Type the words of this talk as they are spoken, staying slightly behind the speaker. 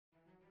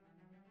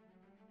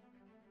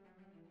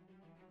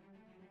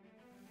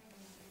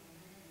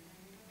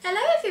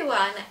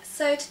everyone,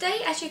 so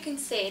today as you can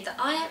see that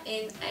I am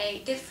in a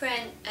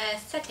different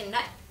setting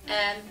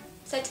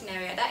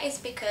area. That is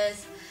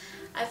because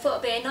I thought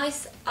it would be a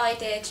nice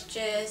idea to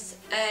just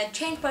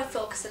change my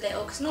focus a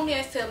little, because normally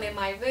I film in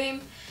my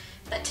room,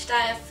 but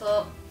today I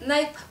thought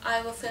nope,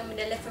 I will film in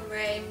the living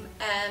room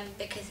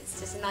because it's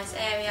just a nice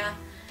area,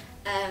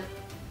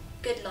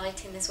 good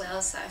lighting as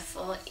well, so I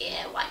thought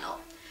yeah, why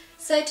not.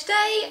 So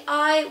today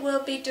I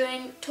will be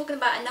talking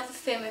about another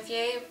film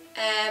review,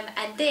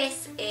 and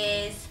this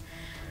is,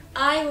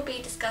 I will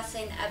be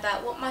discussing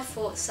about what my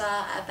thoughts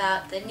are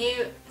about the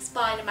new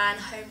Spider-Man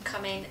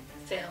Homecoming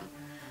film.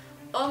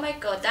 Oh my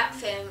god, that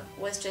film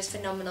was just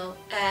phenomenal.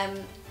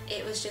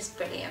 It was just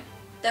brilliant.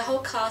 The whole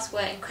cast were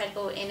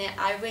incredible in it.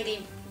 I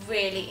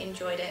really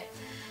enjoyed it.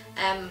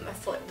 I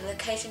thought the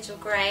locations were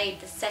great,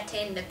 the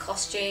setting, the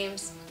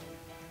costumes,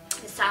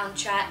 the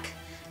soundtrack,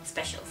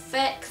 special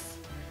effects.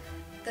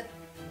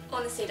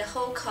 Honestly, the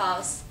whole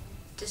cast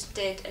just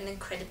did an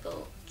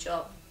incredible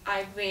job.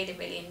 I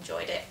really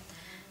enjoyed it.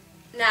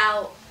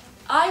 Now,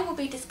 I will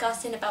be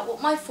discussing about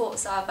what my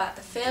thoughts are about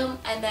the film,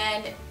 and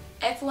then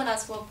everyone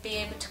else will be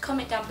able to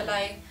comment down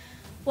below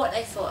what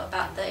they thought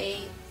about the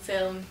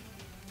film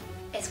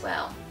as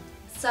well.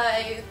 So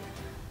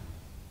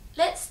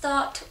let's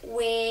start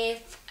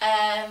with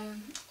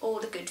all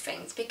the good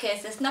things,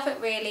 because there's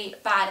nothing really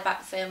bad about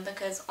the film,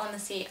 because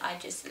honestly I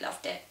just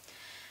loved it.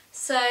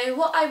 So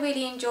what I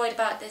really enjoyed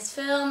about this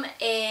film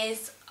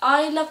is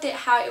I loved it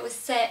how it was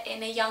set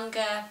in a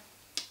younger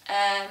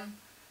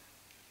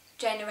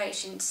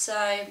generation.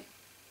 So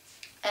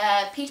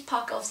Peter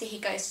Parker, obviously he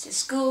goes to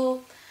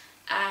school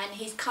and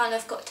he's kind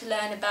of got to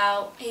learning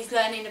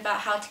about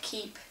how to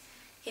keep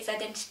his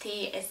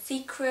identity a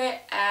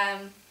secret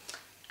and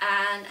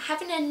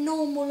having a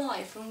normal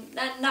life, and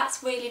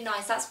that's really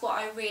nice. That's what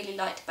I really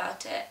liked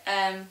about it.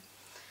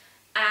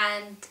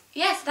 And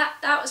yes,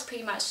 that was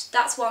pretty much,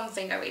 that's one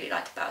thing I really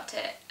liked about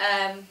it.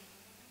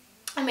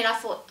 I mean, I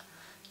thought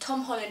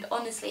Tom Holland,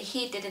 honestly,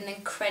 he did an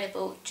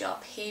incredible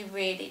job. He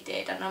really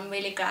did, and I'm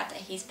really glad that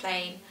he's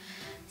playing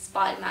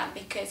Spider-Man,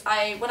 because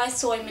when I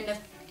saw him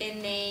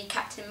in the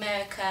Captain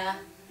America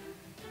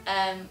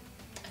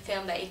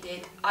film that he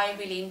did, I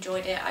really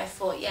enjoyed it. I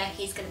thought, yeah,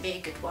 he's going to be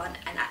a good one,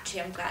 and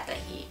actually I'm glad that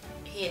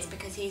he is,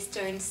 because he's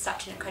doing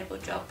such an incredible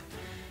job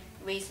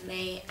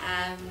recently,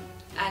 and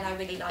I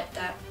really liked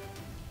that.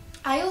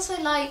 I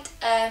also liked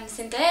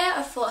Zendaya.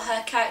 I thought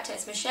her character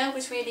as Michelle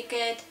was really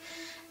good,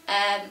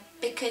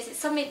 because it's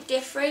something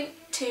different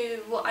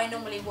to what I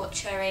normally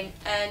watch her in.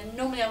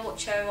 Normally I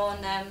watch her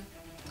on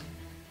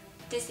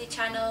Disney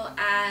Channel,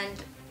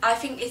 and I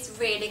think it's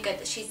really good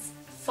that she's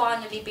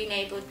finally been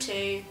able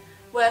to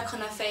work on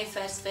her very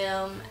first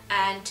film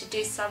and to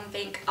do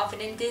something other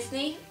than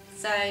Disney.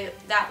 So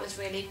that was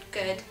really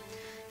good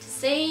to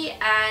see,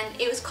 and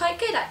it was quite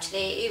good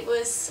actually. It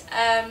was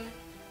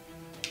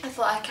I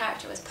thought her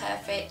character was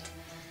perfect,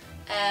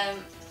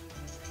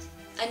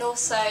 and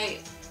also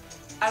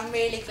I'm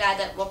really glad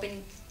that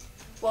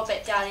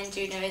Robert Downey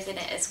Jr. is in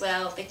it as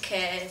well,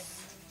 because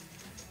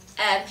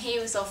he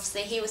was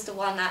the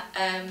one that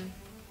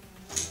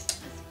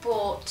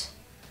brought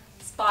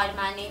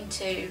Spider-Man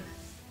into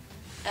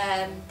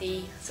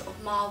the sort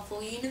of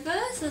Marvel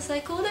universe, as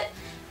they call it.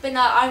 But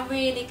no, I'm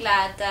really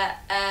glad that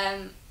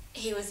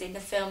he was in the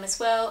film as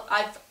well.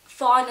 I've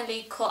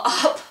finally caught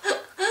up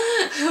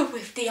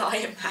with the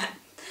Iron Man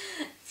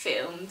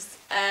films,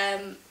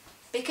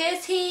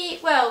 because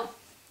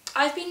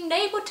I've been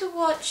able to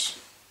watch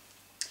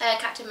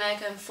Captain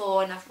America and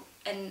Thor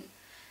and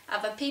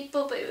other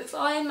people, but with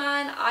Iron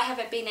Man I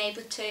haven't been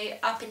able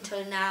to up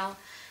until now,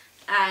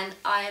 and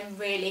I am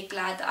really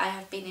glad that I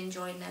have been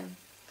enjoying them.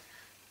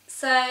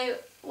 So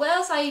what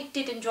else I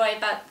did enjoy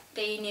about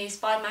the new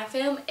Spider-Man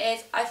film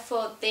is I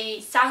thought the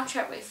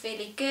soundtrack was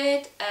really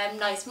good,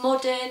 nice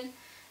modern,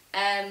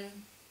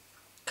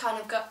 kind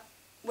of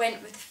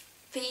went with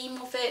the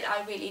theme of it.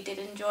 I really did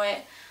enjoy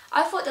it.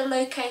 I thought the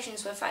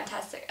locations were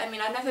fantastic. I mean,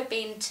 I've never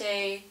been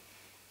to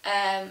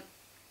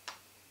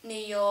New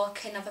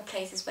York and other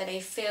places where they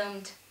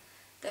filmed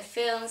their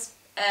films,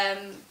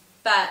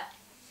 but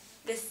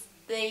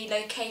the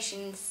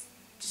locations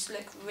just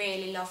look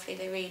really lovely.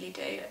 They really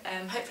do.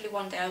 Hopefully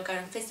one day I'll go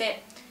and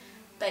visit,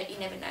 but you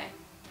never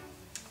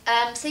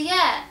know. So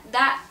yeah,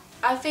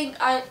 I think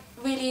I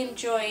really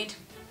enjoyed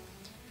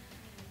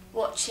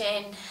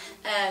watching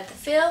the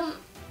film.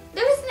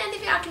 There isn't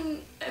anything I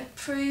can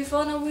improve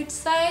on, I would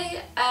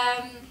say.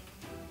 I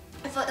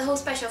thought the whole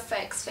special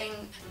effects thing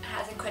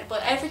has incredible.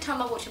 Every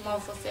time I watch a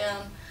Marvel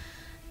film,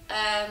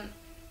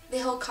 the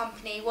whole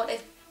company, what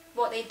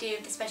they do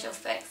with the special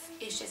effects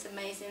is just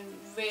amazing.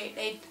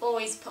 They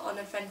always put on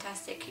a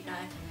fantastic,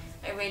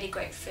 a really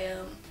great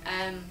film.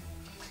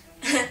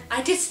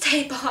 I did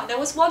stay behind. There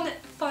was one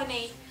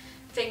funny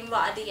thing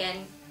right at the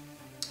end.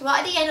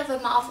 Right at the end of a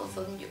Marvel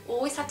film, you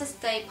always have to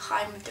stay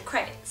behind with the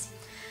credits,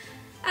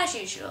 as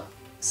usual.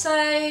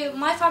 So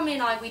my family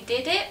and we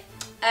did it,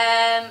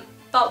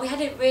 but we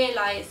hadn't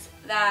realised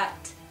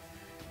that,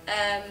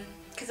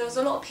 because there was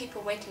a lot of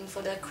people waiting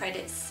for the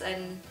credits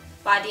and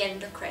by the end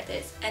of the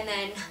credits, and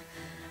then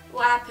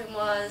what happened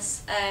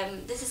was,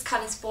 this is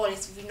kind of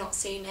spoilers if you've not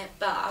seen it,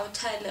 but I'll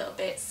tell a little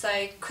bit.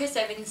 So Chris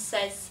Evans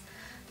says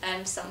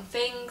some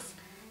things,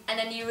 and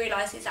then you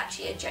realise it's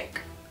actually a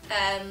joke.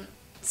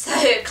 So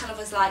it kind of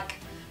was like,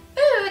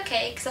 oh,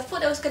 okay, because I thought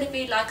there was going to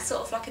be like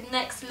sort of like a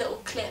next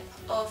little clip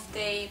of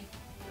the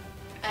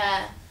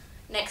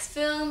next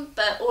film,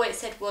 but all it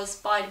said was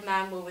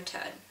Spider-Man will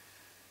return.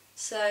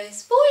 So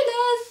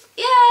spoilers!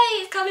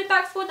 Yay! It's coming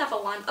back for another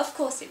one. Of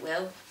course it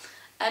will.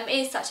 It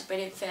is such a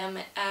brilliant film,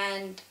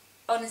 and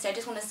honestly I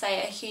just want to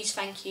say a huge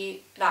thank you,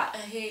 like a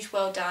huge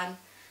well done,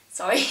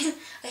 sorry,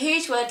 a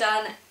huge well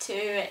done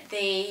to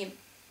the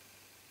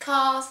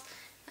cast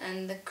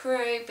and the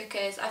crew,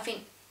 because I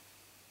think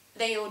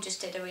they all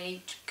just did a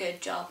really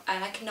good job,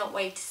 and I cannot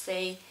wait to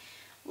see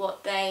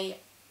what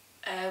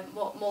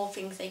more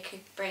things they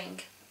could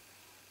bring.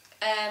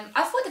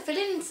 I thought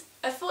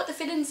the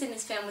villains in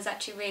this film was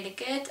actually really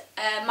good.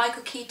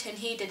 Michael Keaton,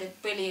 he did a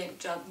brilliant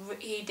job.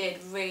 He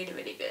did really,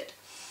 really good.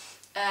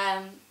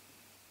 I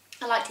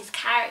liked his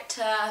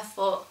character. I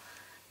thought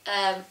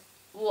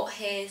what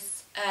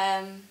his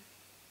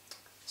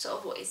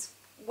what his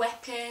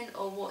weapon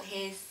or what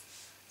his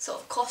sort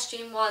of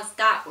costume was,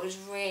 that was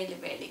really,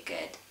 really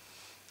good.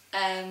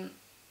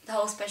 The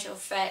whole special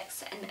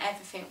effects and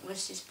everything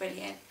was just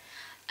brilliant.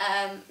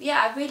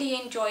 Yeah, I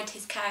really enjoyed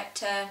his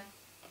character.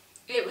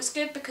 It was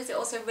good because it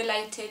also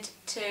related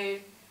to,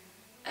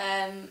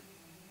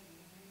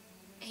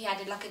 he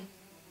had like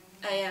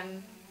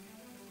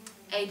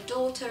a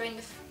daughter in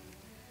the,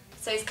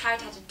 so his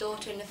character had a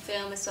daughter in the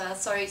film as well.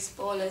 Sorry,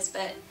 spoilers,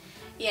 but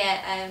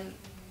yeah,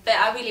 but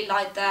I really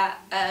liked that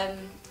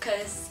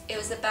because it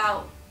was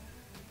about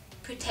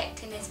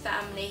protecting his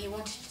family. He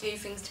wanted to do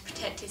things to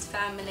protect his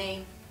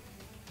family,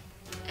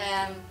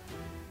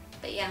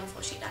 but yeah,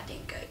 unfortunately that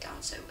didn't go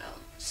down so well,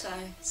 so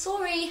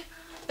sorry.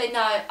 But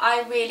no,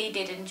 I really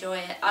did enjoy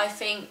it. I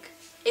think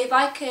if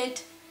I could,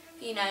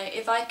 you know,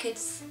 if I could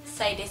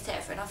say this to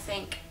everyone, I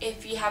think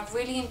if you have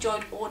really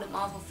enjoyed all the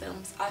Marvel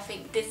films, I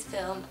think this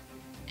film,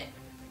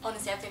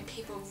 honestly, I think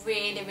people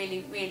really,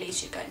 really, really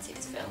should go and see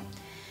this film,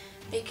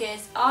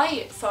 because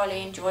I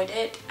thoroughly enjoyed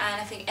it, and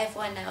I think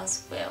everyone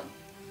else will.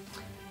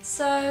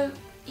 So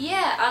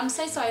yeah, I'm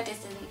so sorry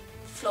this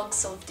vlog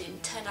sort of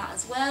didn't turn out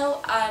as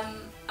well.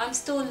 I'm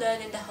still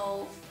learning the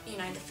whole, you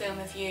know, the film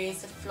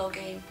reviews, the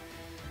vlogging.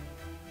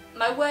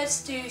 My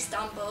words do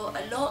stumble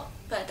a lot,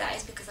 but that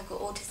is because I've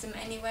got autism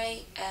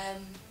anyway,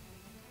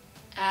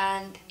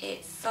 and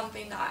it's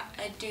something that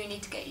I do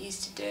need to get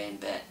used to doing,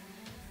 but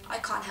I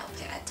can't help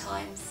it at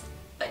times.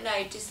 But no,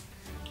 I just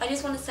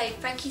want to say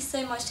thank you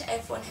so much to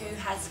everyone who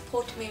has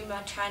supported me with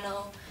my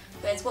channel,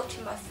 who has watched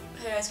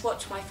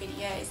my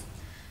videos.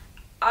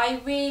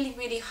 I really,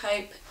 really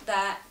hope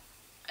that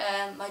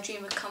my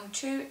dream will come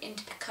true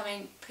into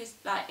becoming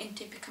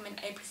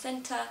a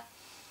presenter.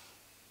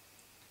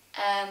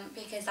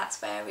 Because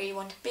that's where I really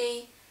want to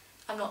be.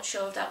 I'm not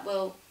sure if that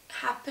will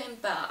happen,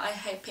 but I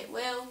hope it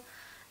will,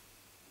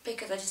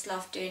 because I just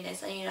love doing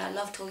this, and you know, I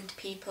love talking to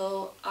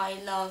people. I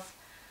love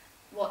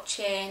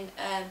watching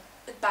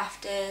the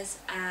BAFTAs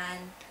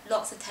and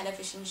lots of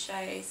television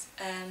shows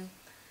and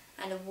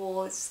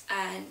awards,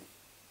 and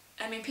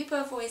I mean, people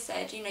have always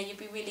said, you know, you'd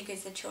be really good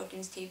as a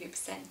children's TV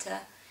presenter,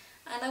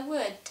 and I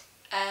would.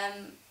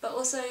 But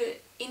also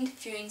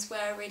interviewing is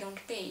where I really want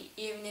to be,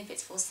 even if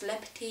it's for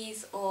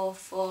celebrities or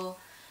for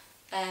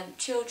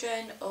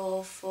children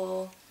or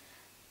for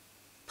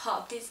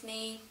part of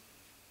Disney,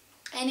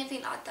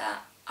 anything like that.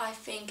 I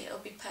think it'll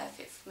be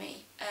perfect for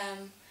me.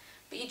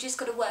 But you just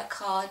got to work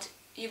hard.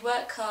 You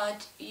work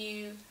hard,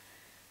 you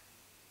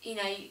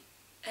know,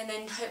 and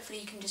then hopefully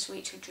you can just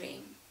reach your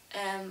dream.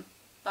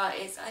 But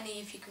it's only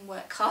if you can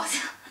work hard,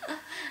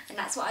 and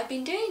that's what I've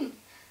been doing.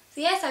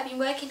 So yes, I've been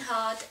working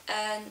hard,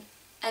 and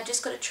I've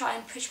just got to try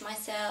and push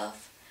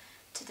myself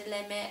to the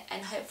limit,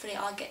 and hopefully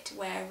I'll get to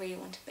where I really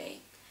want to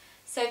be.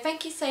 So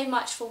thank you so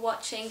much for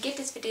watching. Give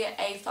this video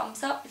a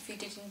thumbs up if you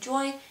did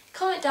enjoy.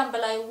 Comment down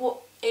below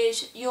what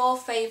is your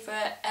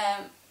favourite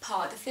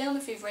part of the film,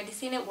 if you've already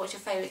seen it. What's your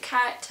favourite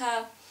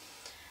character?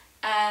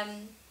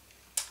 And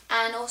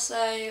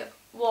also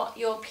what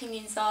your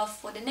opinions are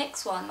for the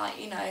next one. Like,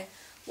 you know,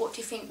 what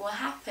do you think will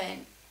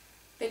happen?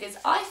 Because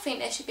I think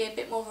there should be a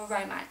bit more of a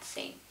romance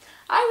scene.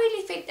 I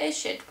really think there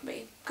should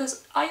be,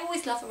 because I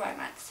always love a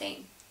romance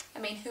scene. I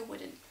mean, who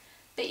wouldn't?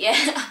 But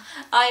yeah,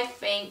 I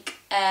think,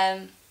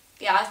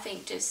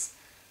 just,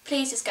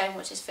 please just go and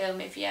watch this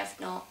film if you have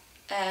not.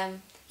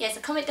 Yeah, so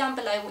comment down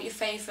below what your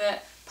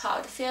favourite part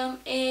of the film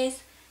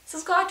is.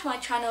 Subscribe to my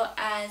channel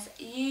as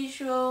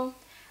usual,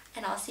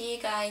 and I'll see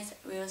you guys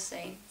real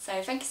soon.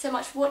 So thank you so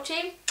much for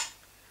watching.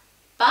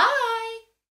 Bye!